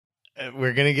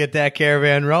We're going to get that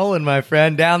caravan rolling, my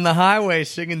friend, down the highway,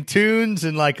 singing tunes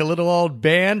and like a little old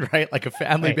band, right? Like a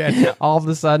family band. All of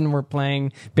a sudden, we're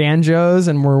playing banjos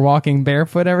and we're walking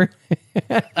barefoot I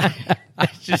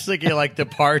just think you're like the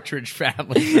Partridge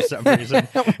Family for some reason.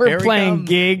 We're playing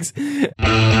gigs.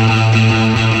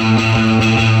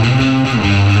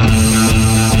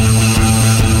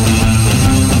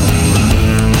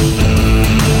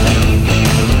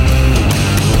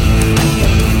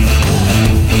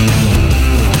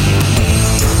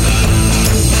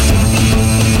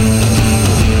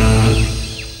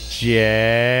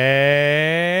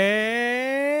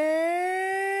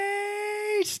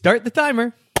 Start the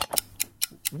timer.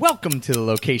 Welcome to the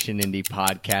Location Indie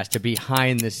Podcast, a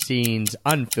behind-the-scenes,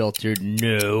 unfiltered,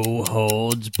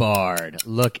 no-holds-barred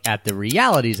look at the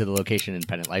realities of the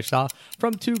location-independent lifestyle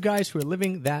from two guys who are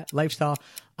living that lifestyle.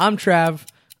 I'm Trav.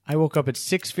 I woke up at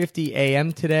 6:50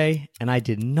 a.m. today, and I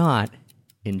did not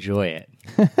enjoy it.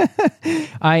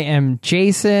 I am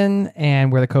Jason,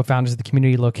 and we're the co-founders of the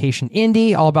community Location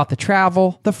Indie, all about the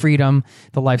travel, the freedom,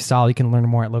 the lifestyle. You can learn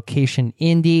more at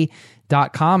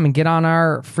locationindie.com and get on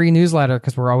our free newsletter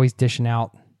because we're always dishing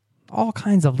out all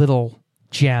kinds of little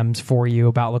gems for you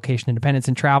about location independence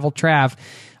and travel. Trav,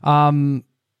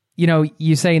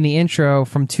 you say in the intro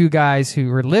from two guys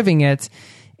who are living it,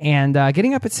 and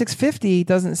getting up at 6:50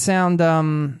 doesn't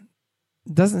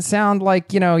sound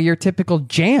like, your typical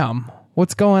jam.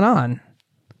 What's going on?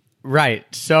 Right.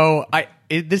 So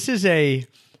this is a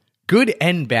good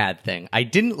and bad thing. I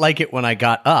didn't like it when I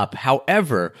got up.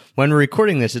 However, when we're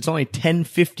recording this, it's only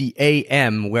 10:50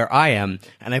 a.m. where I am,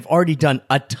 and I've already done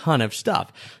a ton of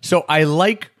stuff. So I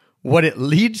like what it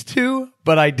leads to,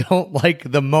 but I don't like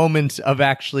the moments of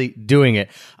actually doing it.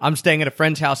 I'm staying at a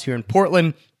friend's house here in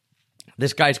Portland.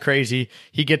 This guy's crazy.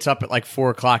 He gets up at like 4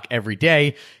 o'clock every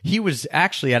day. He was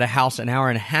actually at a house an hour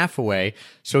and a half away.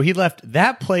 So he left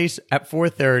that place at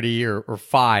 4:30 or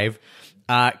 5,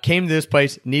 came to this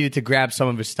place, needed to grab some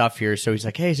of his stuff here. So he's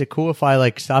like, hey, is it cool if I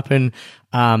like stop in,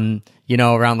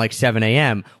 around like 7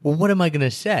 a.m.? Well, what am I going to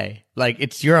say? Like,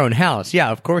 it's your own house. Yeah,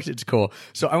 of course it's cool.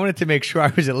 So I wanted to make sure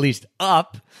I was at least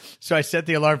up. So I set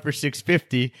the alarm for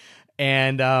 6:50.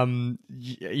 And,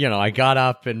 I got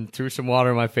up and threw some water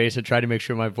in my face and tried to make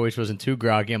sure my voice wasn't too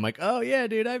groggy. I'm like, oh, yeah,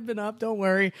 dude, I've been up. Don't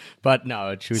worry. But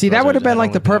no, see, that would have been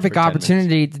like the perfect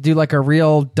opportunity to do like a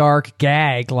real dark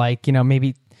gag, like,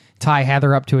 maybe tie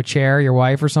Heather up to a chair, your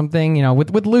wife or something,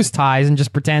 with loose ties, and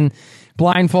just pretend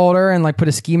blindfold her and like put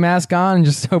a ski mask on and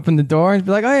just open the door and be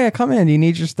like, oh, yeah, come in. Do you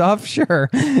need your stuff? Sure.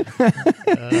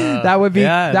 That would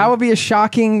be a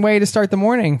shocking way to start the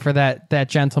morning for that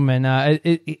gentleman.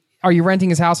 Are you renting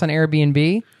his house on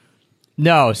Airbnb?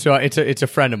 No, so it's a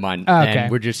friend of mine, okay.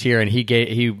 And we're just here, and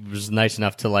he was nice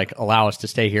enough to like allow us to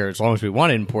stay here as long as we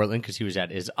wanted in Portland because he was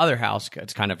at his other house.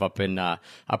 It's kind of up in the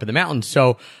mountains.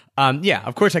 So,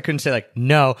 of course I couldn't say like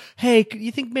no. Hey,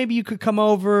 you think maybe you could come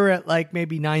over at like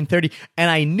maybe 9:30? And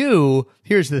I knew.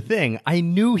 Here's the thing: I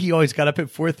knew he always got up at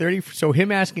 4:30. So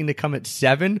him asking to come at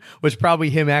 7 was probably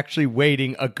him actually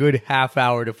waiting a good half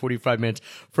hour to 45 minutes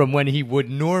from when he would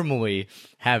normally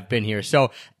have been here.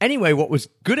 So anyway, what was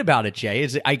good about it, Jay,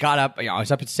 is I got up. I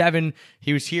was up at 7.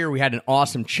 He was here. We had an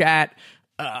awesome chat.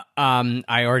 I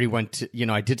already went to,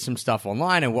 I did some stuff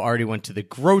online. I already went to the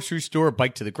grocery store,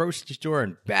 biked to the grocery store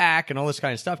and back and all this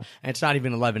kind of stuff. And it's not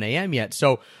even 11 a.m. yet.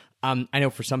 So, I know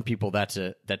for some people that's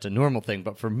a normal thing,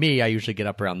 but for me, I usually get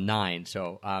up around 9.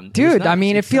 So, dude, I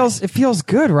mean, it feels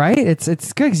good, right? It's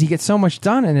good because you get so much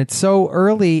done, and it's so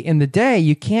early in the day,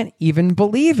 you can't even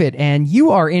believe it. And you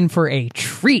are in for a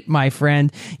treat, my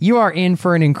friend. You are in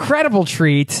for an incredible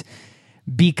treat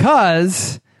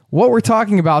because what we're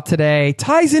talking about today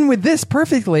ties in with this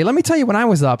perfectly. Let me tell you when I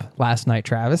was up last night,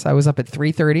 Travis. I was up at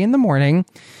 3:30 in the morning,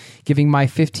 giving my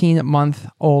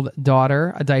 15-month-old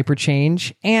daughter a diaper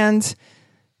change, and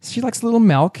she likes a little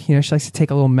milk. She likes to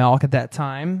take a little milk at that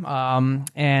time,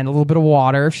 and a little bit of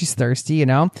water if she's thirsty,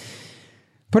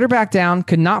 Put her back down,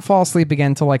 could not fall asleep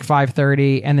again until like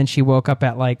 5:30, and then she woke up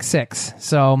at like 6.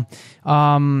 So,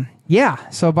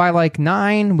 so by like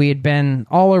 9, we had been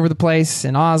all over the place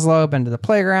in Oslo, been to the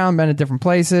playground, been to different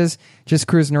places, just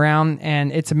cruising around.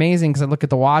 And it's amazing because I look at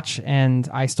the watch and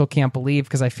I still can't believe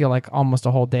because I feel like almost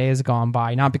a whole day has gone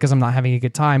by. Not because I'm not having a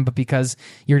good time, but because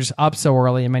you're just up so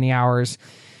early and many hours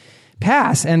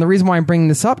pass. And the reason why I'm bringing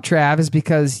this up, Trav, is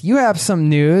because you have some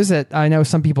news that I know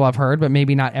some people have heard, but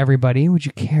maybe not everybody. Would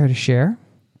you care to share?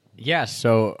 Yes.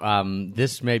 So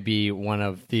this may be one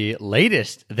of the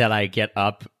latest that I get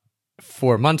up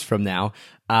 4 months from now.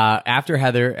 After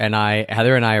Heather and I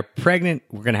are pregnant.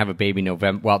 We're going to have a baby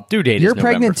November. Well, due date You're is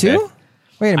November pregnant 5th. too?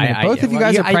 Wait a minute. Both of you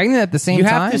guys are pregnant at the same time? You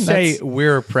have to say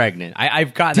we're pregnant.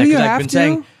 I've gotten that Do you because I've have been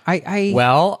to? saying.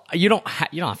 Well, you don't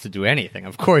have to do anything,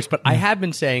 of course. But I have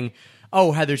been saying,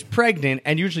 "Oh, Heather's pregnant,"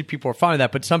 and usually people are fine with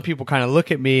that. But some people kind of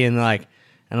look at me and like,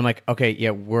 and I'm like, "Okay, yeah,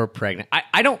 we're pregnant."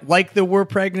 I don't like the "we're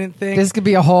pregnant" thing. This could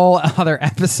be a whole other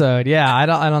episode. Yeah, I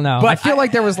don't know. But I feel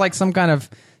like there was like some kind of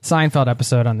Seinfeld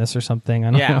episode on this or something.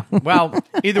 I don't know. Well,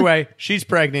 either way, she's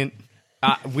pregnant.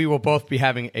 We will both be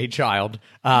having a child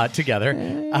together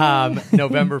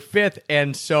November 5th.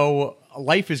 And so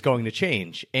life is going to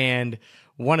change. And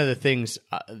one of the things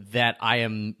that I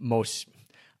am most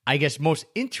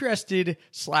interested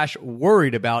 /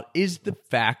 worried about is the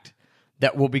fact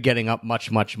that we'll be getting up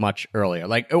much, much, much earlier.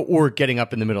 Or getting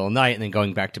up in the middle of the night and then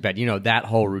going back to bed. You know, that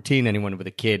whole routine. Anyone with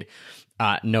a kid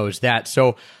knows that.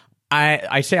 So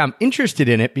I say I'm interested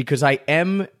in it because I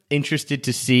am interested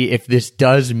to see if this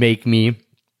does make me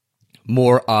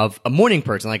more of a morning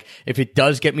person. Like if it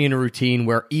does get me in a routine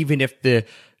where even if the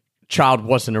child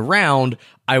wasn't around,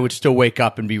 I would still wake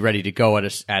up and be ready to go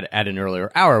at an earlier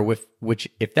hour. Which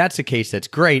if that's the case, that's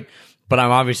great. But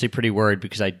I'm obviously pretty worried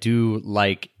because I do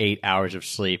like 8 hours of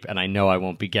sleep, and I know I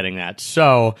won't be getting that.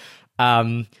 So,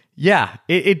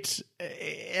 it's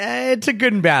a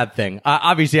good and bad thing.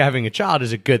 Obviously, having a child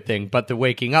is a good thing, but the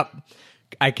waking up,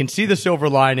 I can see the silver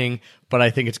lining, but I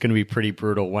think it's going to be pretty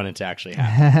brutal when it's actually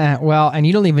happening. Well, and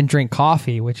you don't even drink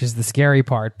coffee, which is the scary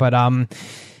part. But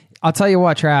I'll tell you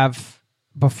what, Trav,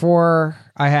 before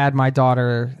I had my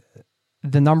daughter,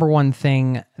 the number one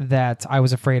thing that I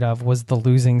was afraid of was the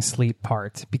losing sleep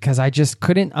part, because I just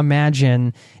couldn't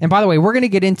imagine. And by the way, we're going to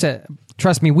get into,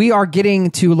 trust me, we are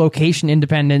getting to location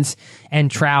independence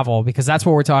and travel, because that's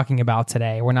what we're talking about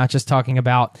today. We're not just talking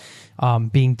about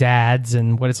being dads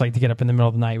and what it's like to get up in the middle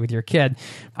of the night with your kid.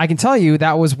 I can tell you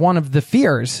that was one of the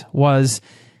fears, was,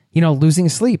 you know, losing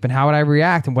sleep and how would I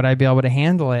react and would I be able to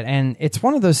handle it? And it's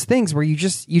one of those things where you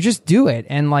just do it.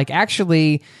 And like,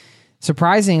 actually,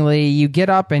 surprisingly, you get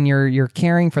up and you're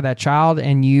caring for that child,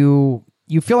 and you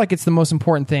feel like it's the most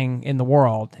important thing in the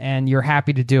world, and you're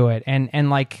happy to do it.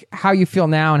 And like how you feel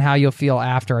now and how you'll feel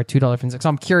after are two different things. So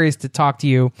I'm curious to talk to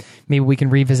you. Maybe we can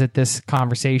revisit this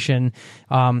conversation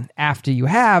after you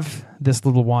have this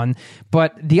little one.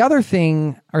 But the other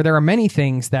thing, or there are many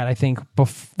things that I think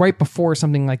right before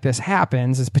something like this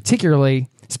happens, is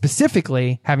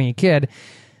specifically having a kid.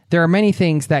 There are many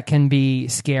things that can be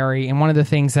scary. And one of the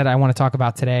things that I want to talk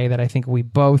about today that I think we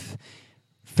both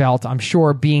felt, I'm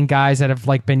sure, being guys that have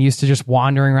like been used to just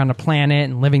wandering around the planet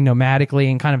and living nomadically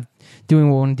and kind of doing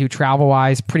what we want to do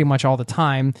travel-wise pretty much all the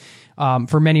time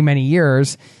for many, many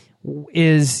years,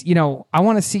 is, you know, I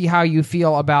want to see how you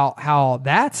feel about how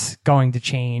that's going to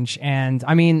change. And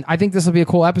I mean, I think this will be a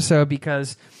cool episode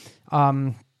because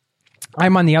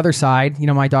I'm on the other side. You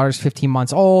know, my daughter's 15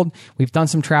 months old. We've done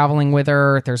some traveling with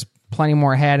her. There's plenty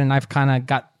more ahead, and I've kind of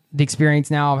got the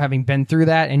experience now of having been through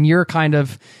that. And you're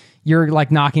like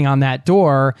knocking on that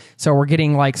door. So we're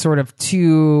getting like sort of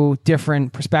two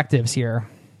different perspectives here.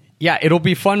 Yeah, it'll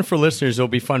be fun for listeners. It'll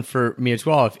be fun for me as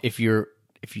well. If you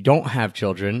don't have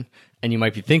children and you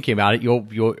might be thinking about it,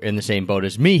 you're in the same boat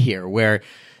as me here, where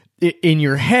in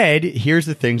your head, here's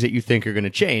the things that you think are going to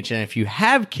change. And if you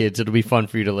have kids, it'll be fun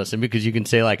for you to listen, because you can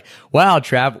say like, wow,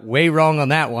 Trav, way wrong on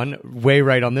that one, way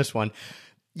right on this one.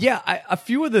 Yeah, a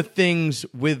few of the things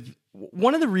with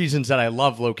one of the reasons that I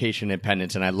love location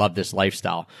independence and I love this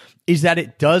lifestyle is that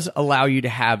it does allow you to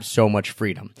have so much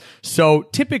freedom. So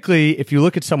typically, if you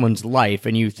look at someone's life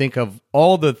and you think of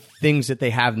all the things that they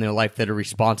have in their life that are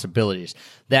responsibilities,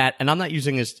 that, and I'm not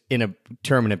using this in a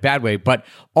term in a bad way, but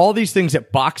all these things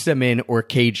that box them in or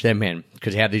cage them in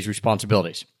because they have these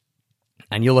responsibilities.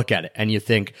 And you look at it and you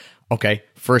think, okay,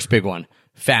 first big one,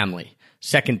 family.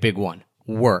 Second big one,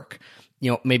 work.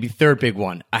 You know, maybe third big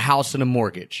one, a house and a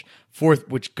mortgage. Fourth,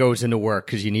 which goes into work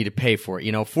because you need to pay for it.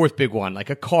 You know, fourth big one, like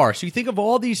a car. So you think of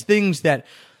all these things that,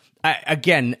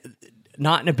 again,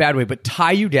 not in a bad way, but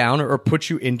tie you down or put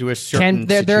you into a certain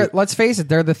situation. Let's face it,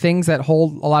 they're the things that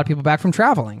hold a lot of people back from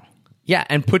traveling. Yeah,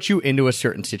 and put you into a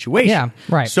certain situation. Yeah,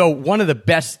 right. So one of the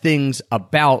best things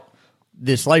about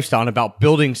this lifestyle and about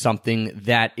building something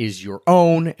that is your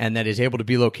own and that is able to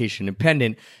be location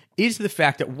independent is the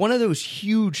fact that one of those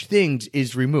huge things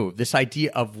is removed, this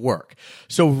idea of work.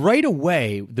 So right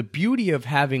away, the beauty of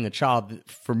having a child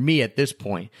for me at this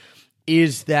point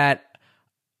is that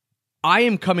I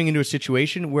am coming into a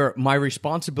situation where my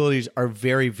responsibilities are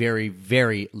very, very,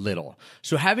 very little.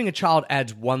 So having a child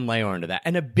adds one layer onto that,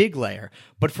 and a big layer.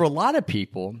 But for a lot of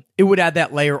people, it would add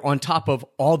that layer on top of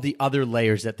all the other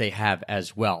layers that they have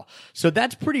as well. So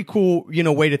that's pretty cool, you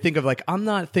know, way to think of like, I'm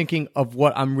not thinking of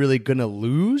what I'm really going to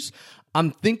lose.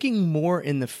 I'm thinking more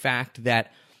in the fact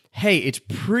that, hey, it's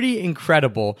pretty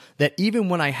incredible that even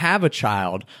when I have a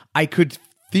child, I could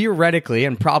theoretically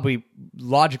and probably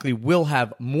logically will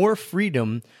have more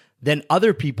freedom than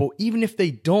other people, even if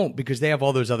they don't, because they have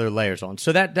all those other layers on.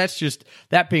 So that's just,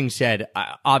 that being said,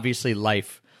 obviously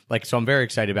life, like, so I'm very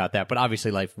excited about that, but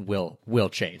obviously life will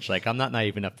change. Like, I'm not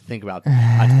naive enough to think about,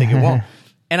 I think it won't.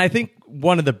 And I think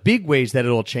one of the big ways that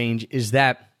it'll change is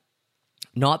that,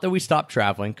 not that we stop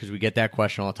traveling, because we get that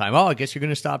question all the time. Oh, I guess you're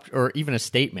going to stop, or even a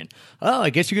statement. Oh, I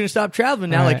guess you're going to stop traveling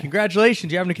now. Right. Like,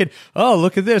 congratulations, you're having a kid. Oh,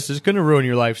 look at this. It's going to ruin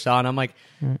your lifestyle. And I'm like,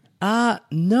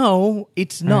 no,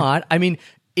 it's not. I mean,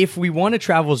 if we want to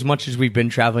travel as much as we've been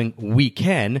traveling, we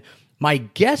can. My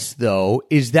guess, though,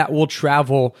 is that we'll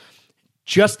travel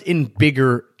just in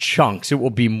bigger chunks. It will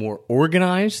be more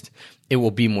organized. It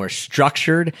will be more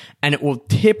structured. And it will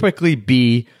typically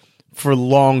be for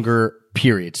longer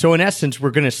period. So in essence,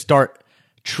 we're going to start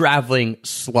traveling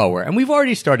slower. And we've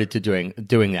already started to doing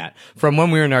that. From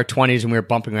when we were in our 20s and we were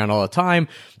bumping around all the time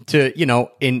to,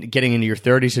 in getting into your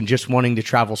 30s and just wanting to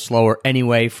travel slower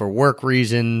anyway for work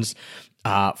reasons,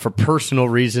 for personal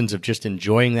reasons of just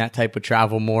enjoying that type of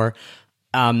travel more.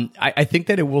 I think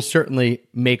that it will certainly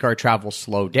make our travel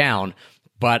slow down.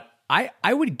 But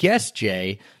I would guess,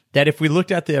 Jay, that if we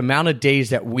looked at the amount of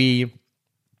days that we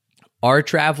are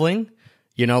traveling,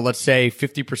 let's say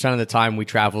 50% of the time we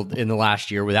traveled in the last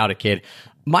year without a kid.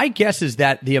 My guess is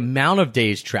that the amount of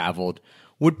days traveled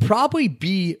would probably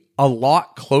be a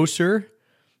lot closer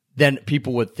than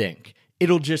people would think.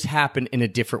 It'll just happen in a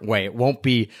different way. It won't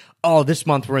be, oh, this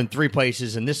month we're in 3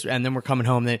 places and then we're coming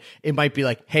home. Then it might be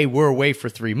like, hey, we're away for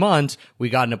 3 months. We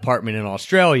got an apartment in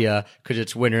Australia because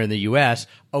it's winter in the U.S.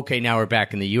 Okay, now we're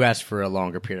back in the U.S. for a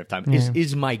longer period of time. Yeah.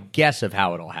 Is my guess of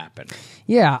how it'll happen.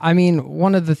 Yeah, I mean,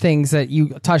 one of the things that you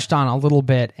touched on a little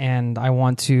bit, and I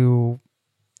want to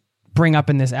bring up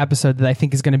in this episode that I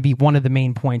think is going to be one of the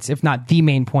main points, if not the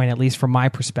main point, at least from my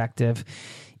perspective,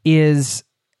 is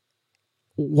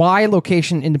why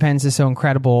location independence is so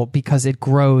incredible, because it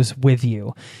grows with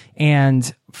you.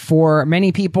 And for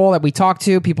many people that we talk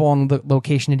to, people in the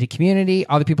location into community,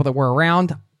 other people that were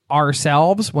around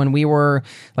ourselves when we were,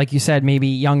 like you said, maybe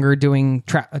younger, doing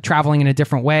traveling in a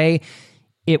different way,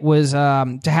 it was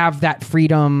to have that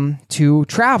freedom to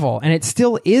travel. And it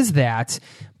still is that.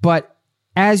 But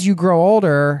as you grow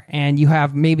older and you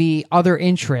have maybe other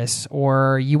interests,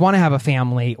 or you want to have a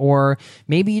family, or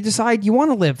maybe you decide you want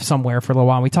to live somewhere for a little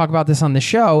while. We talk about this on the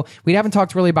show. We haven't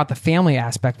talked really about the family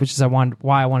aspect, which is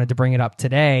why I wanted to bring it up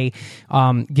today,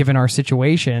 given our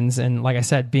situations. And like I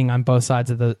said, being on both sides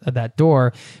of that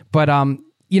door. But,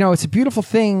 it's a beautiful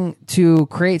thing to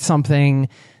create something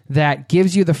that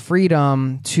gives you the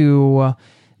freedom to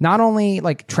not only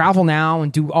like travel now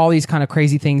and do all these kind of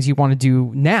crazy things you want to do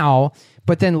now,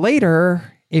 but then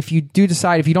later, if you do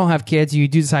decide, if you don't have kids, you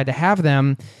do decide to have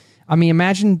them, I mean,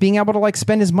 imagine being able to like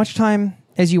spend as much time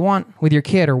as you want with your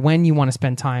kid, or when you want to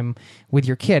spend time with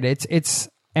your kid. It's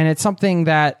something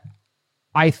that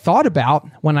I thought about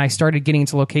when I started getting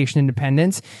into location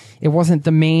independence. It wasn't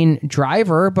the main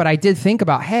driver, but I did think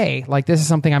about, hey, like this is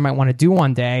something I might want to do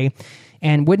one day.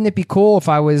 And wouldn't it be cool if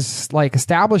I was like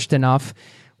established enough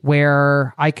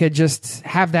where I could just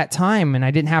have that time and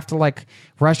I didn't have to like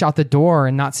rush out the door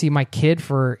and not see my kid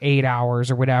for 8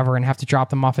 hours or whatever, and have to drop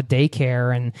them off at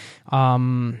daycare and,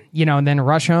 and then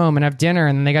rush home and have dinner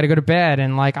and then they got to go to bed.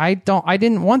 And like, I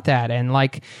didn't want that. And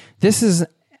like, this is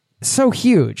so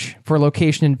huge for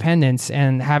location independence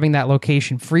and having that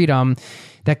location freedom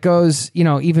that goes,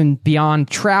 even beyond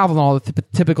travel and all the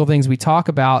typical things we talk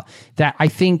about, that I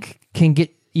think can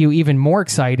get you even more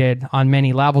excited on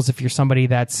many levels if you're somebody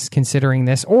that's considering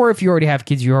this, or if you already have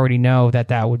kids, you already know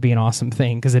that would be an awesome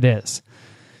thing, because it is.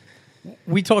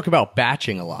 We talk about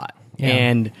batching a lot,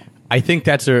 and I think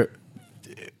that's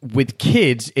with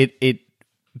kids, it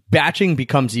batching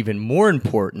becomes even more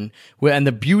important. And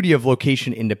the beauty of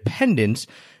location independence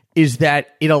is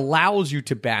that it allows you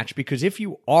to batch, because if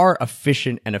you are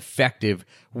efficient and effective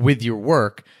with your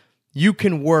work, you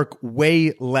can work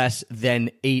way less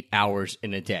than 8 hours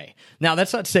in a day. Now,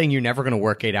 that's not saying you're never going to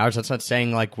work 8 hours. That's not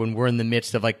saying like when we're in the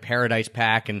midst of like Paradise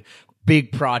Pack and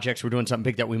big projects, we're doing something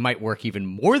big, that we might work even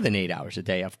more than 8 hours a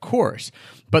day, of course.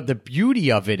 But the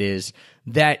beauty of it is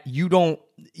that you don't,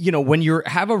 when you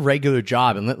have a regular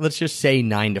job, and let's just say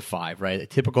 9 to 5, right? A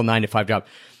typical 9 to 5 job.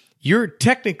 You're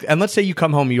technically, and let's say you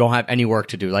come home, you don't have any work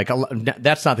to do. Like,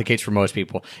 that's not the case for most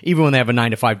people. Even when they have a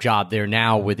 9 to 5 job, they're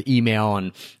now with email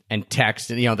and text,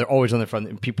 and they're always on their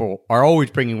phone. People are always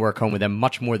bringing work home with them,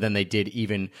 much more than they did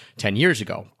even 10 years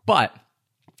ago. But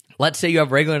Let's say you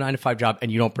have a regular 9 to 5 job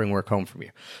and you don't bring work home from you.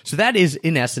 So that is,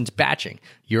 in essence, batching.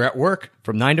 You're at work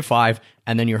from 9 to 5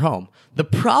 and then you're home. The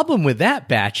problem with that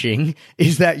batching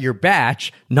is that your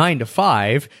batch, 9 to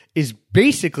 5, is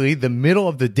basically the middle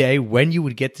of the day when you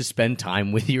would get to spend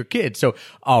time with your kids. So,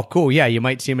 oh, cool. Yeah, you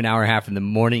might see them an hour and a half in the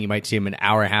morning. You might see them an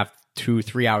hour and a half,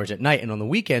 2-3 hours at night and on the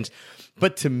weekends.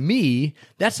 But to me,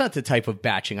 that's not the type of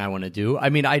batching I want to do. I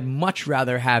mean, I'd much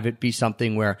rather have it be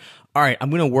something where, all right, I'm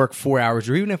going to work 4 hours,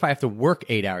 or even if I have to work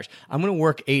 8 hours, I'm going to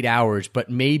work 8 hours, but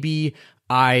maybe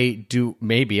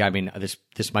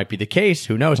this might be the case,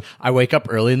 who knows? I wake up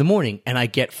early in the morning and I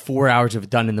get 4 hours of it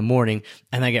done in the morning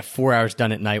and I get 4 hours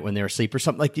done at night when they're asleep or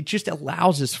something. Like, it just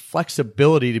allows this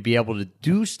flexibility to be able to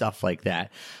do stuff like that.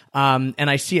 And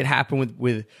I see it happen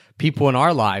with people in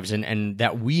our lives and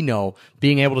that we know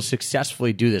being able to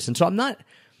successfully do this. And so I'm not,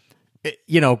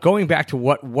 going back to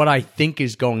what I think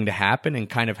is going to happen and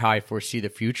kind of how I foresee the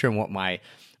future and what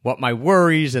my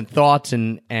worries and thoughts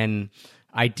and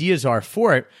ideas are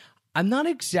for it. I'm not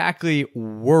exactly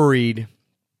worried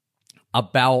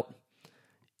about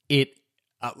it,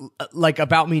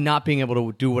 about me not being able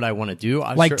to do what I want to do.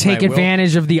 Take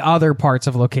advantage of the other parts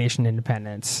of location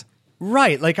independence.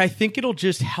 Right. Like, I think it'll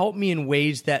just help me in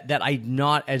ways that I'm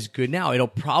not as good now. It'll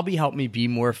probably help me be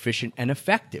more efficient and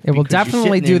effective. It will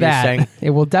definitely do that. It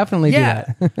will definitely do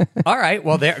that. All right.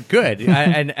 Well, they're good.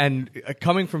 And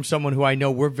coming from someone who I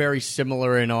know, we're very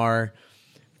similar in our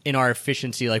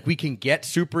efficiency. Like, we can get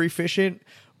super efficient,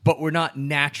 but we're not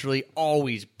naturally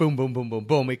always boom, boom, boom, boom,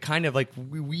 boom. It kind of like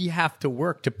we have to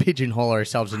work to pigeonhole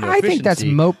ourselves into efficiency. I think that's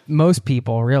most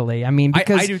people, really. I mean,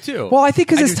 because I do too. Well, I think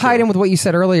because it's tied in with what you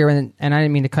said earlier, and I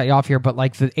didn't mean to cut you off here, but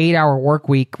like the 8-hour work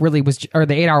week really was, or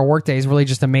the 8-hour work day is really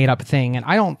just a made up thing. And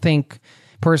I don't think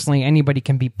personally anybody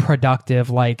can be productive,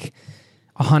 like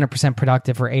 100%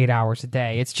 productive for 8 hours a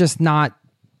day. It's just not.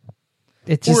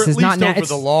 It just is not over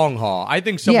the long haul. I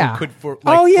think someone could for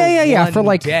like for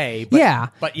one day,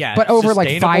 but over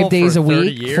like 5 days a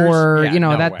week for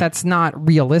that's not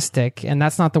realistic, and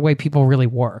that's not the way people really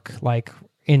work. Like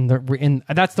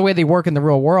that's the way they work in the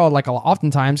real world. Like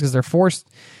oftentimes because they're forced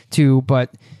to,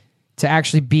 but to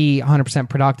actually be 100%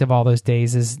 productive all those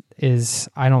days is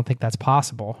I don't think that's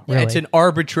possible. Really. Yeah, it's an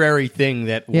arbitrary thing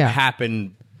that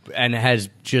happened and has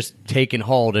just taken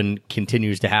hold and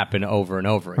continues to happen over and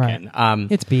over again.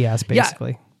 It's BS,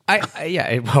 basically.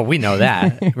 Well, we know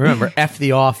that. Remember, F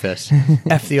the office,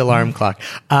 F the alarm clock.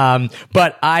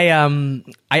 But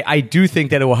I do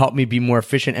think that it will help me be more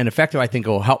efficient and effective. I think it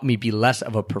will help me be less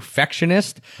of a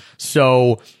perfectionist.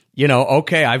 So,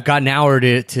 okay, I've got an hour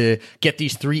to get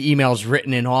these 3 emails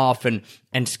written and off and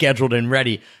scheduled and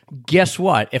ready. Guess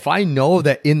what? If I know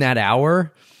that in that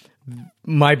hour,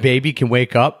 my baby can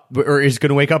wake up or is going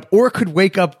to wake up or could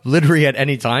wake up literally at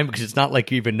any time, because it's not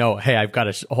like you even know, hey, I've got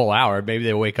a whole hour. Maybe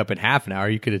they'll wake up in half an hour.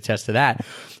 You could attest to that.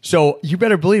 So you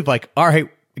better believe, like, all right,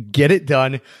 get it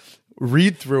done,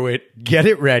 read through it, get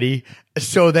it ready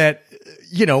so that,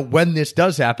 when this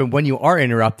does happen, when you are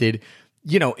interrupted,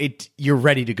 you're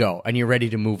ready to go and you're ready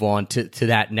to move on to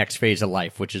that next phase of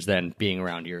life, which is then being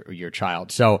around your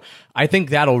child. So I think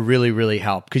that'll really, really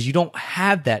help, because you don't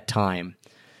have that time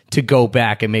to go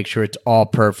back and make sure it's all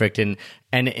perfect and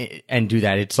do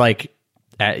that. It's like,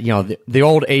 the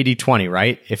old 80-20,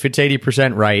 right? If it's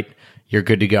 80% right, you're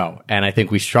good to go. And I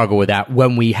think we struggle with that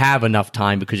when we have enough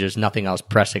time because there's nothing else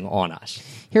pressing on us.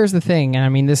 Here's the thing, and I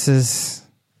mean, this is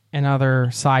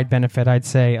another side benefit, I'd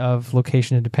say, of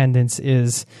location independence,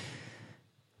 is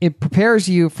it prepares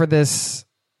you for this,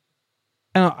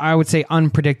 I would say,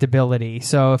 unpredictability.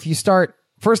 So if you start,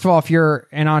 first of all, if you're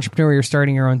an entrepreneur, you're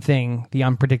starting your own thing, the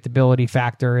unpredictability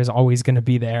factor is always going to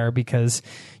be there because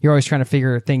you're always trying to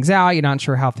figure things out. You're not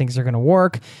sure how things are going to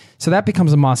work. So that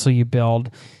becomes a muscle you build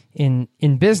in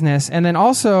business. And then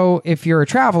also, if you're a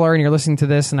traveler and you're listening to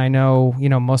this, and I know,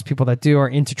 most people that do are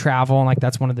into travel, and like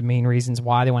that's one of the main reasons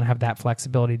why they want to have that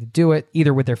flexibility to do it,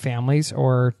 either with their families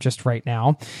or just right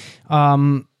now.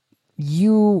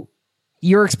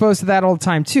 You're exposed to that all the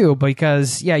time too,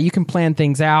 because you can plan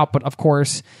things out, but of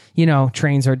course,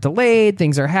 trains are delayed,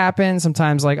 things are happen.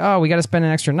 Sometimes like, oh, we got to spend an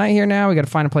extra night here now. We got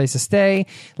to find a place to stay.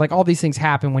 Like all these things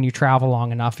happen when you travel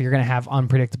long enough. You're going to have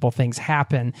unpredictable things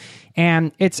happen.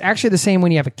 And it's actually the same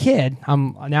when you have a kid.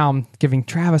 Now I'm giving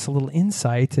Travis a little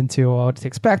insight into what to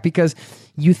expect, because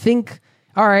you think,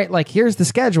 all right, like here's the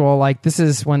schedule. Like this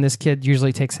is when this kid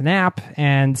usually takes a nap,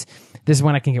 and this is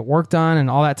when I can get work done and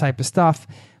all that type of stuff.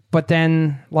 But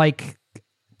then, like,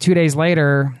 2 days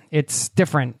later, it's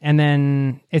different. And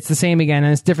then it's the same again.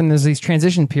 And it's different. There's these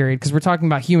transition period, because we're talking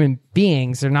about human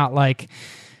beings. They're not like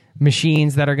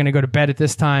machines that are going to go to bed at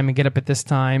this time and get up at this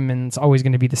time, and it's always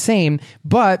going to be the same.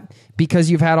 But because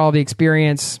you've had all the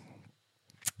experience,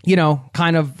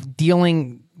 kind of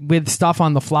dealing with stuff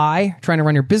on the fly, trying to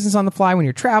run your business on the fly when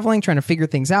you're traveling, trying to figure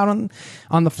things out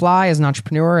on the fly as an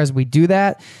entrepreneur, as we do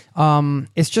that.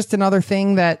 It's just another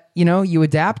thing that, you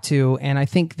adapt to. And I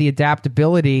think the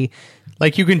adaptability,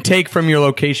 like you can take from your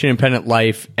location independent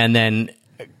life and then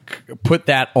put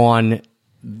that on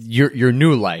your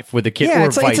new life with a kid, or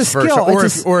vice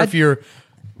versa. Or if you're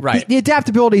right. The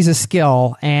adaptability is a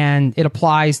skill, and it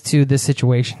applies to this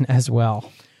situation as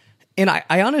well. And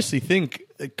I honestly think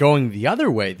going the other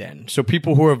way then, so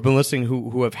people who have been listening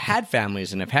who have had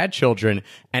families and have had children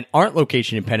and aren't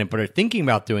location independent but are thinking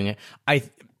about doing it,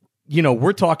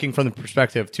 we're talking from the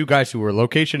perspective of two guys who were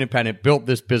location independent, built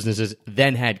this businesses,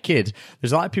 then had kids.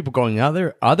 There's a lot of people going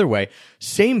the other way.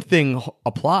 Same thing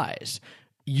applies.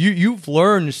 You've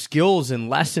learned skills and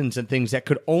lessons and things that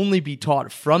could only be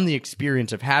taught from the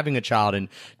experience of having a child and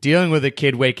dealing with a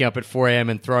kid waking up at 4 a.m.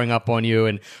 and throwing up on you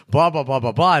and blah, blah, blah,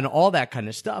 blah, blah, and all that kind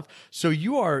of stuff. So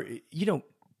you are,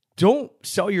 don't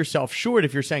sell yourself short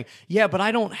if you're saying, yeah, but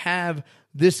I don't have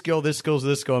this skill,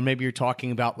 and maybe you're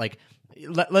talking about like,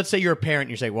 let's say you're a parent and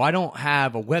you're saying, well, I don't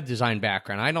have a web design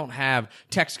background. I don't have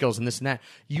tech skills and this and that.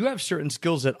 You have certain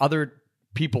skills that other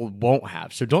people won't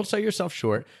have. So don't sell yourself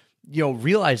short.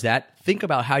 Realize that, think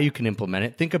about how you can implement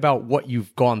it, think about what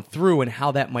you've gone through and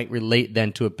how that might relate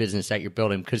then to a business that you're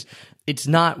building. Because it's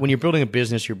not, when you're building a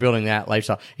business, you're building that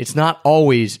lifestyle. It's not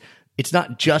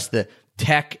just the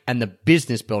tech and the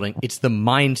business building. It's the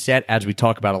mindset, as we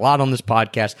talk about a lot on this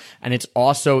podcast. And it's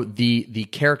also the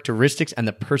characteristics and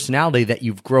the personality that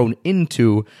you've grown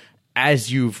into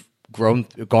as you've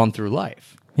gone through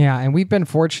life. Yeah. And we've been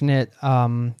fortunate,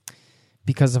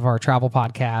 because of our travel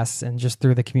podcasts and just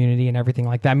through the community and everything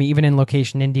like that. I mean, even in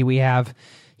Location Indie, we have,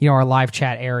 our live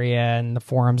chat area and the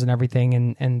forums and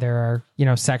everything. And there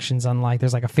are, sections on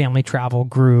there's like a family travel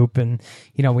group. And,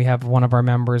 we have one of our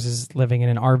members is living in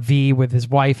an RV with his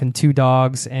wife and 2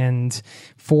 dogs and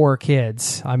 4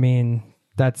 kids. I mean,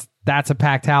 that's a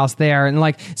packed house there.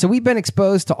 And so we've been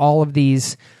exposed to all of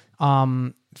these,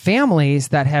 families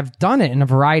that have done it in a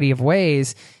variety of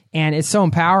ways. And it's so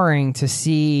empowering to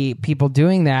see people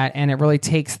doing that. And it really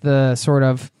takes the sort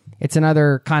of, it's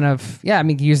another kind of,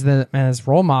 use them as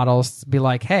role models to be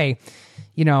like, hey,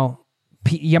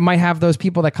 you might have those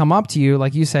people that come up to you,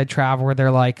 like you said, Trav, where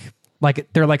they're like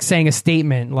saying a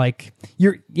statement like,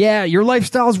 your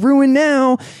lifestyle's ruined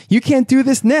now. You can't do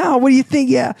this now. What do you think?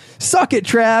 Yeah, suck it,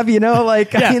 Trav.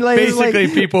 Basically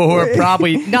people who are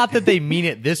probably, not that they mean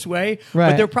it this way,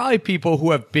 right, but they're probably people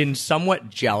who have been somewhat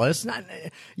jealous, not,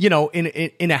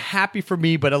 in a happy for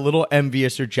me, but a little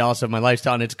envious or jealous of my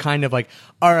lifestyle. And it's kind of like,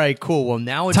 all right, cool. Well,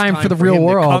 now it's time for the real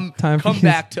world. Come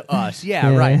back to us.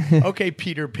 Yeah, right. Okay,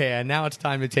 Peter Pan. Now it's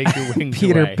time to take your wings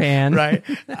Peter away. Pan. Right.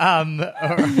 Or,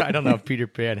 I don't know if Peter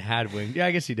Pan had wings. Yeah,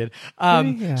 I guess he did.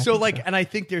 And I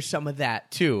think there's some of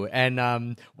that too.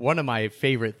 And one of my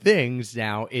favorite things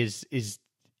now is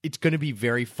it's going to be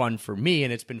very fun for me,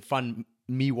 and it's been fun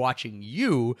me watching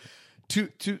you to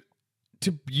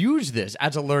use this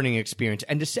as a learning experience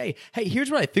and to say, hey,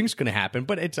 here's what I think is going to happen,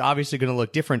 but it's obviously going to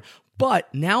look different.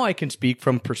 But now I can speak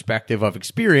from perspective of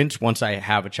experience once I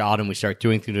have a child and we start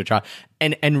doing things with a child,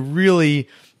 and really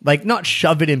not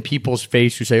shove it in people's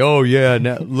face who say, oh yeah,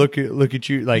 now look at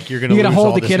you, like you're going to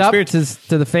hold the kid up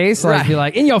to the face, right, be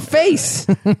like, in your face.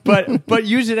 but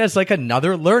use it as like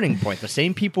another learning point. The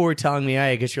same people who are telling me,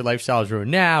 hey, I guess your lifestyle is ruined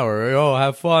now, or oh,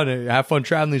 have fun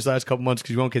traveling these last couple months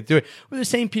because you won't get through it, were the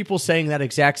same people saying that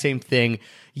exact same thing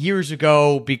years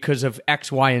ago because of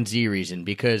X, Y, and Z reason,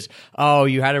 because, oh,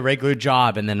 you had a regular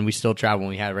job and then we still travel when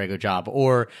we had a regular job,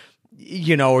 or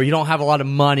you don't have a lot of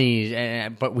money,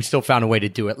 but we still found a way to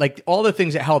do it. Like all the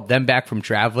things that held them back from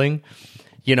traveling,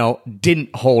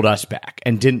 didn't hold us back,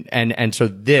 and so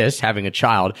this, having a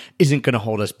child, isn't going to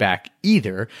hold us back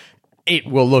either. It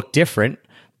will look different,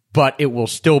 but it will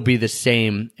still be the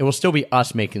same. It will still be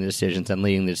us making the decisions and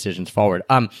leading the decisions forward.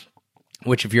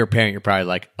 Which if you're a parent, you're probably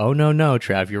like, oh, no,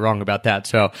 Trav, you're wrong about that.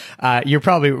 So you're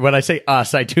probably, when I say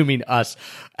us, I do mean us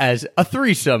as a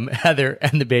threesome, Heather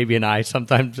and the baby and I.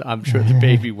 Sometimes I'm sure the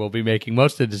baby will be making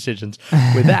most of the decisions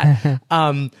with that.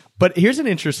 But here's an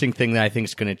interesting thing that I think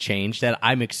is going to change that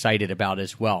I'm excited about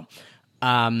as well.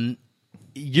 When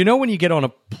you get on a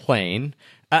plane,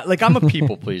 I'm a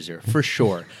people pleaser for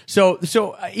sure. So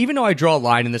even though I draw a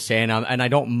line in the sand and I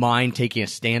don't mind taking a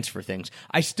stance for things,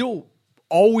 I still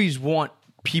always want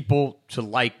people to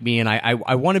like me, and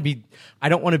I want to be. I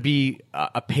don't want to be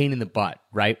a pain in the butt,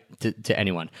 right? To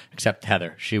anyone except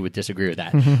Heather. She would disagree with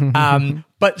that.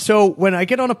 But so when I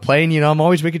get on a plane, I'm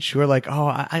always making sure, like,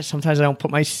 I sometimes I don't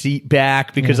put my seat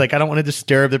back because like I don't want to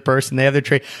disturb the person. They have their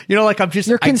tray. Like I'm just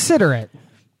you're considerate.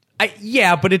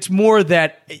 Yeah, but it's more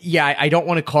that I don't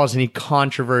want to cause any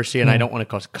controversy and I don't want to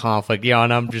cause conflict.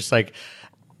 And I'm just like.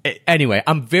 Anyway,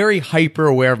 I'm very hyper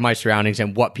aware of my surroundings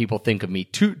and what people think of me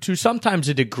to sometimes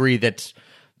a degree that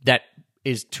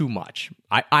is too much,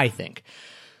 I think.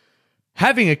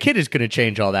 Having a kid is going to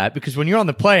change all that, because when you're on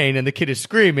the plane and the kid is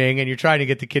screaming and you're trying to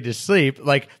get the kid to sleep,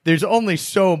 like there's only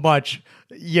so much,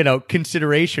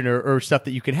 consideration or stuff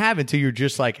that you can have until you're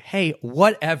just like, hey,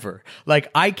 whatever. Like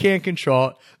I can't control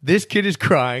it. This kid is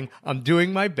crying. I'm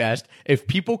doing my best. If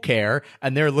people care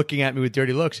and they're looking at me with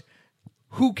dirty looks,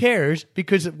 who cares?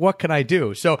 Because what can I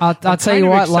do? So I'll tell you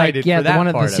what, like, one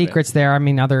of the secrets there, I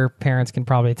mean, other parents can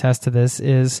probably attest to this,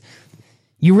 is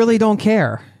you really don't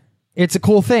care. It's a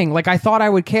cool thing. Like, I thought I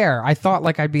would care. I thought,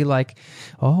 like, I'd be like,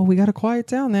 oh, we got to quiet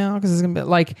down now, because it's going to be,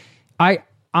 like, I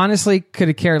honestly could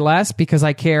have cared less, because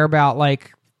I care about,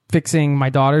 like, fixing my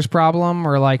daughter's problem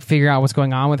or, like, figuring out what's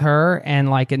going on with her, and,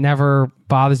 like, it never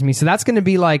bothers me. So that's going to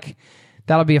be, like,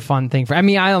 that'll be a fun thing I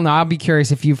don't know. I'll be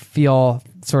curious if you feel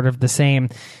sort of the same.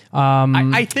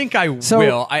 I think I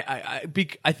will. I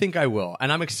think I will,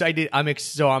 and I'm excited. I'm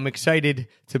excited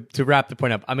to wrap the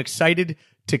point up. I'm excited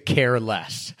to care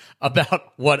less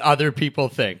about what other people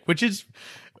think, which is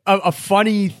a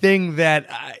funny thing that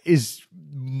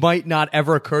might not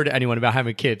ever occur to anyone about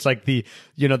having kids. Like the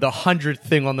 100th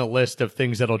thing on the list of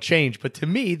things that'll change, but to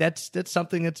me, that's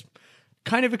something that's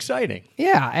kind of exciting.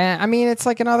 Yeah, and I mean, it's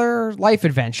like another life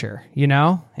adventure,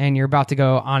 and you're about to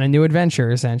go on a new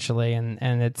adventure essentially,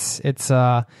 and it's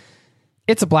a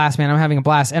blast, man. I'm having a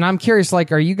blast, and I'm curious,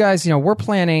 like, are you guys, we're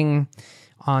planning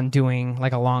on doing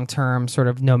like a long-term sort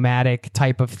of nomadic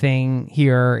type of thing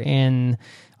here in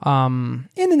the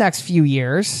next few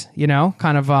years,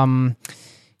 kind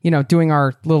of doing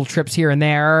our little trips here and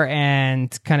there,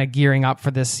 and kind of gearing up for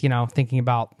this, thinking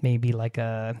about maybe like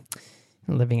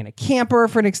living in a camper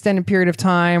for an extended period of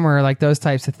time, or like those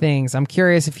types of things. I'm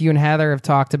curious if you and Heather have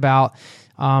talked about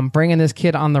bringing this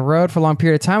kid on the road for a long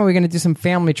period of time. Are we going to do some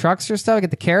family trucks or stuff,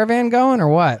 get the caravan going, or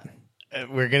what?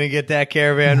 We're going to get that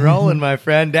caravan rolling, my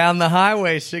friend, down the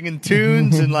highway, singing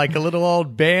tunes and like a little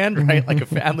old band, right? Like a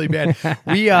family band.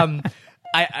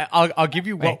 I'll give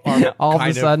you what all of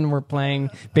a sudden we're playing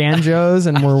banjos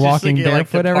and we're walking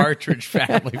barefoot. Like the Partridge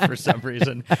Family for some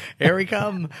reason. Here we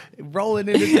come, rolling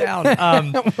into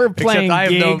town. We're playing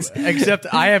gigs. Except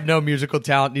I have no musical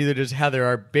talent. Neither does Heather.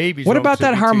 Our babies. What about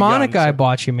that harmonica I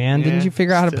bought you, man? Didn't you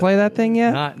figure out how to play that thing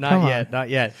yet? Not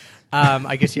yet.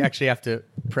 I guess you actually have to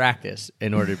practice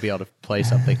in order to be able to play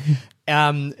something.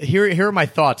 Here are my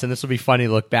thoughts, and this will be funny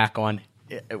to look back on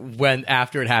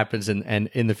after it happens and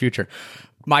in the future.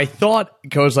 My thought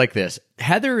goes like this.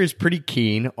 Heather is pretty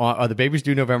keen on the babies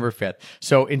due November 5th.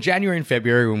 So in January and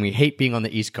February, when we hate being on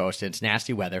the East Coast and it's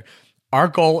nasty weather, our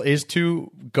goal is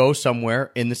to go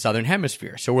somewhere in the Southern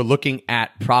Hemisphere. So we're looking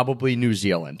at probably New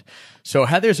Zealand. So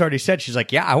Heather's already said, she's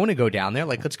like, yeah, I want to go down there.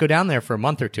 Like, let's go down there for a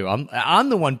month or two. I'm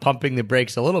the one pumping the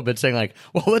brakes a little bit, saying like,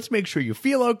 well, let's make sure you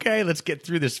feel okay. Let's get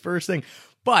through this first thing.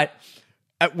 But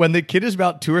when the kid is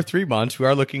about 2 or 3 months, we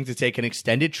are looking to take an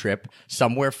extended trip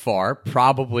somewhere far,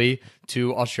 probably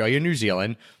to Australia, New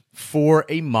Zealand, for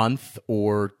a month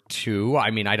or two.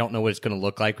 I mean, I don't know what it's going to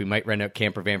look like. We might rent a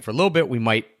camper van for a little bit. We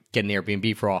might get an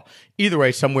Airbnb for all. Either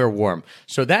way, somewhere warm.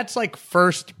 So that's like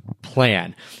first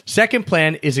plan. Second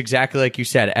plan is exactly like you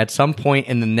said. At some point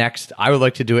I would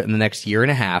like to do it in the next year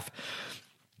and a half.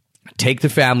 Take the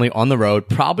family on the road,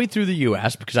 probably through the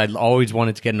U.S., because I'd always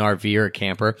wanted to get an RV or a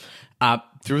camper,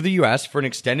 through the U.S. for an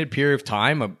extended period of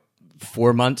time,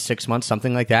 4 months, 6 months,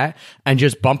 something like that, and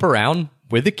just bump around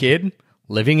with the kid,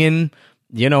 living in,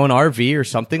 an RV or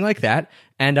something like that,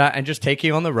 and just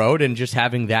taking on the road and just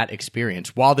having that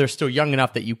experience while they're still young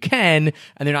enough that you can,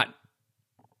 and they're not.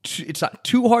 It's not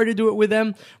too hard to do it with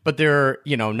them, but they're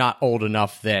not old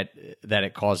enough that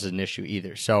it causes an issue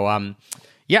either. So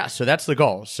so that's the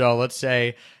goal. So let's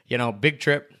say big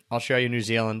trip. I'll show you New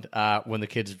Zealand when the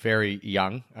kid's very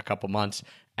young, a couple months,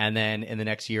 and then in the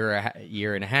next year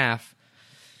and a half,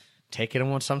 taking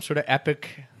them on some sort of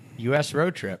epic U.S.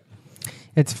 road trip.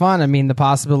 It's fun. I mean, the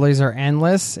possibilities are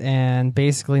endless, and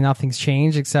basically nothing's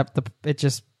changed except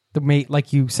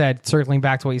like you said, circling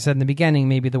back to what you said in the beginning,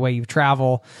 maybe the way you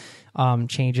travel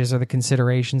changes, or the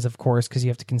considerations, of course, because you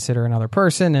have to consider another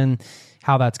person and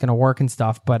how that's going to work and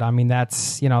stuff. But I mean,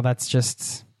 that's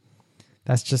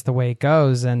that's just the way it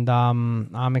goes. And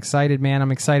I'm excited, man.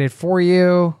 I'm excited for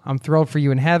you. I'm thrilled for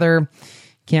you and Heather.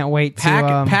 Can't wait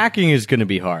to... Packing is going to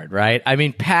be hard, right? I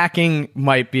mean, packing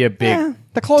might be a big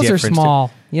the clothes are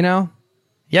small, you know?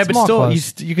 Yeah, Small but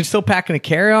still, you can still pack in a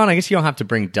carry-on. I guess you don't have to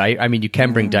bring I mean, you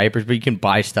can bring diapers, but you can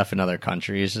buy stuff in other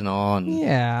countries and all. And,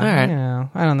 yeah, all right. Yeah.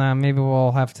 I don't know. Maybe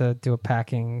we'll have to do a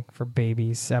packing for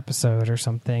babies episode or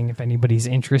something if anybody's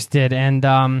interested.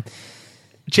 And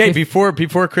Jay, before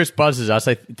Chris buzzes us,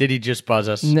 did he just buzz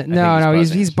us? No,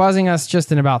 he's buzzing us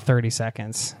just in about 30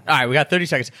 seconds. All right, we got 30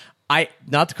 seconds.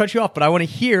 Not to cut you off, but I want to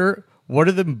hear what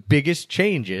are the biggest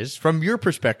changes from your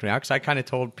perspective now, because I kind of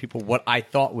told people what I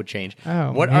thought would change.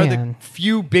 What are the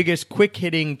few biggest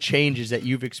quick-hitting changes that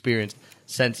you've experienced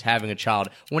since having a child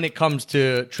when it comes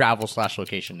to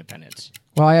travel/location independence?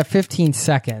 Well, I have 15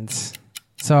 seconds,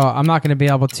 so I'm not going to be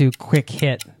able to quick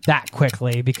hit that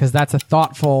quickly because that's a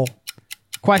thoughtful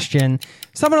question.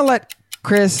 So I'm going to let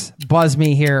Chris buzz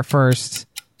me here first,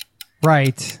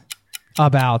 right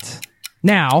about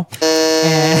now,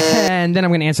 and then I'm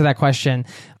going to answer that question.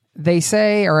 They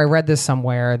say, or I read this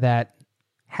somewhere, that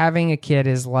having a kid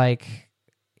is like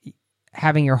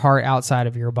having your heart outside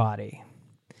of your body.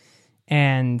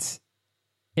 And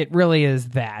it really is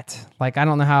that. Like, I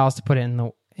don't know how else to put it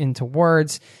into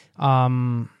words.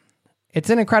 It's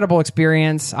an incredible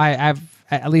experience. I've,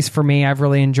 at least for me, I've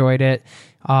really enjoyed it.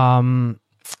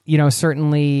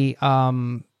 Certainly,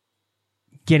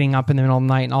 getting up in the middle of the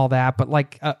night and all that, but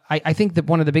like I think that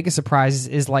one of the biggest surprises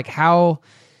is like how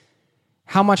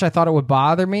much I thought it would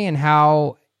bother me and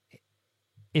how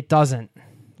it doesn't.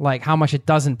 Like how much it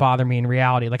doesn't bother me in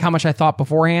reality. Like how much I thought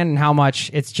beforehand and how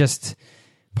much it's just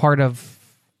part of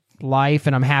life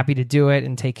and I'm happy to do it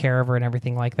and take care of her and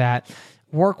everything like that.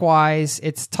 Work-wise,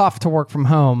 it's tough to work from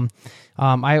home. We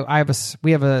have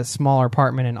a smaller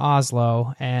apartment in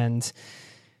Oslo, and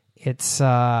it's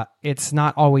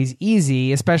not always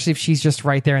easy, especially if she's just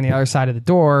right there on the other side of the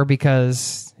door,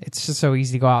 because it's just so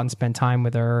easy to go out and spend time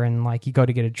with her, and like you go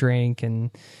to get a drink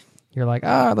and you're like,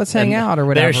 oh, let's hang out or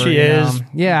whatever. There she is.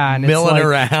 Yeah. And milling it's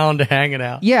like, around, hanging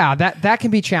out. Yeah, that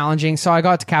can be challenging. So I go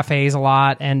out to cafes a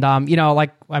lot. And,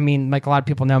 like a lot of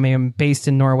people know me, I'm based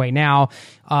in Norway now.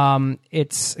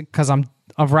 It's because I'm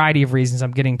a variety of reasons.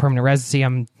 I'm getting permanent residency.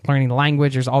 I'm learning the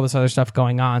language. There's all this other stuff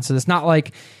going on. So it's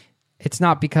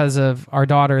not because of our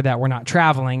daughter that we're not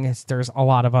traveling. There's a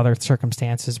lot of other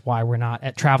circumstances why we're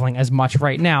not traveling as much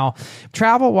right now.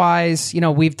 Travel-wise,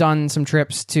 we've done some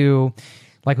trips to,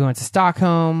 like we went to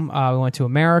Stockholm, we went to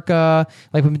America.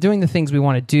 Like we've been doing the things we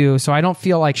want to do. So I don't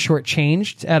feel like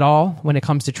shortchanged at all when it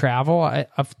comes to travel.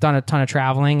 I've done a ton of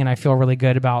traveling and I feel really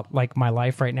good about like my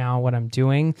life right now, what I'm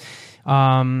doing.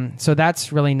 So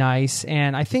that's really nice.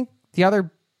 And I think the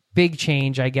other big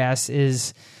change, I guess,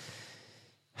 is,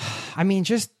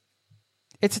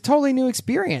 it's a totally new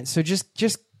experience. So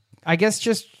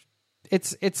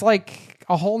it's like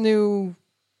a whole new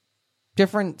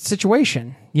different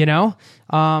situation,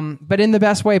 but in the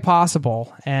best way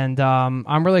possible. And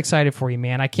I'm really excited for you,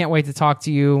 man. I can't wait to talk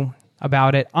to you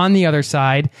about it on the other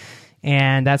side.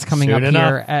 And that's coming Soon up enough.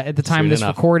 here at the time of this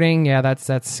recording. Yeah,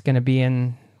 that's going to be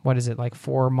in, what is it, like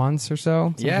 4 months or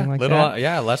so?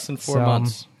 Less than 4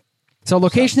 months. So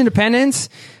location independence.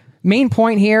 Main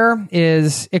point here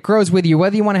is it grows with you,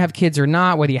 whether you want to have kids or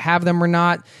not, whether you have them or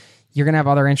not. You're going to have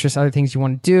other interests, other things you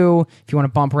want to do. If you want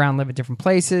to bump around, live at different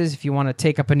places, if you want to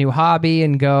take up a new hobby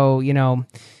and go,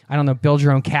 build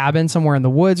your own cabin somewhere in the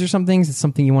woods or something, it's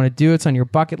something you want to do. It's on your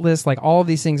bucket list. Like all of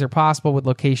these things are possible with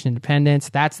location independence.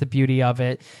 That's the beauty of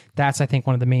it. That's, I think,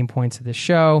 one of the main points of this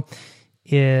show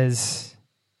is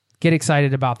get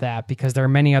excited about that, because there are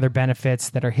many other benefits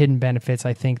that are hidden benefits,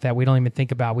 I think, that we don't even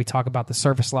think about. We talk about the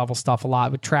surface level stuff a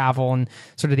lot with travel and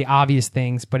sort of the obvious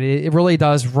things, but it really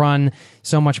does run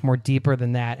so much more deeper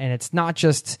than that. And it's not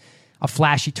just a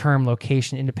flashy term,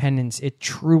 location independence. It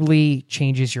truly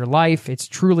changes your life. It's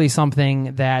truly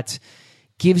something that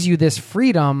gives you this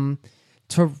freedom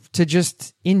to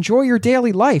just enjoy your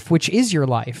daily life, which is your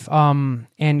life,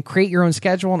 and create your own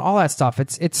schedule and all that stuff.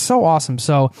 It's so awesome.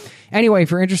 So anyway,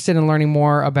 if you're interested in learning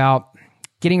more about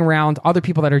getting around other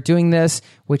people that are doing this,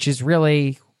 which is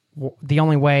really the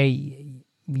only way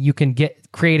you can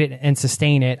create it and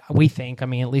sustain it, we think, at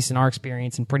least in our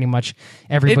experience and pretty much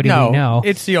everybody we know.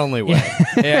 It's the only way.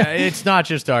 Yeah, it's not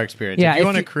just our experience. If you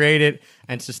want to create it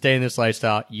and sustain this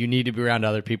lifestyle, you need to be around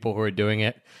other people who are doing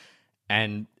it.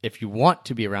 And if you want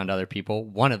to be around other people,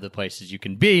 one of the places you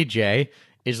can be, Jay,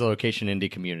 is the location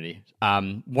indie community.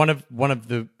 One of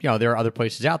the, there are other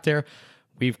places out there.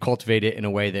 We've cultivated it in a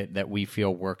way that we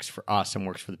feel works for us and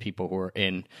works for the people who are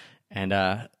in. And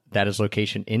that is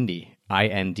location Indie,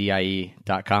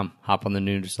 INDIE.com. Hop on the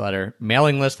newsletter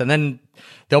mailing list, and then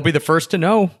they'll be the first to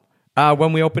know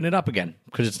when we open it up again,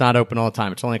 because it's not open all the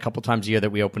time. It's only a couple times a year that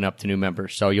we open up to new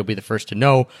members. So you'll be the first to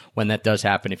know when that does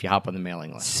happen if you hop on the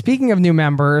mailing list. Speaking of new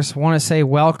members, I want to say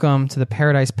welcome to the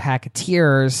Paradise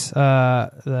Packeteers,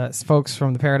 the folks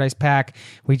from the Paradise Pack.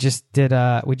 We just did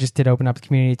open up the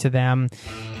community to them,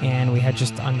 and we had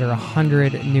just under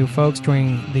 100 new folks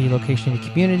joining the Location Indie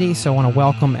community. So I want to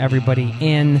welcome everybody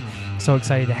in. So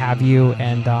excited to have you,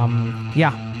 and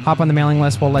hop on the mailing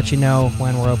list. We'll let you know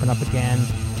when we're open up again.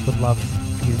 Would love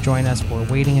for you to join us. We're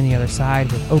waiting on the other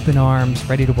side with open arms,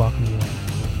 ready to welcome you in,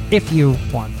 if you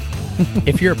want.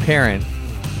 If you're a parent,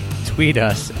 tweet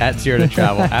us at Zero to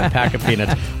Travel, at Pack of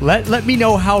Peanuts. Let me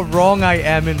know how wrong I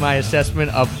am in my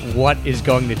assessment of what is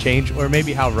going to change, or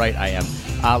maybe how right I am.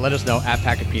 Let us know at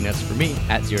Pack of Peanuts for me,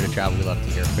 at Zero to Travel. We love to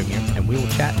hear from you, and we will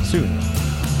chat soon.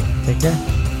 Take care.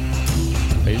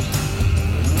 Peace.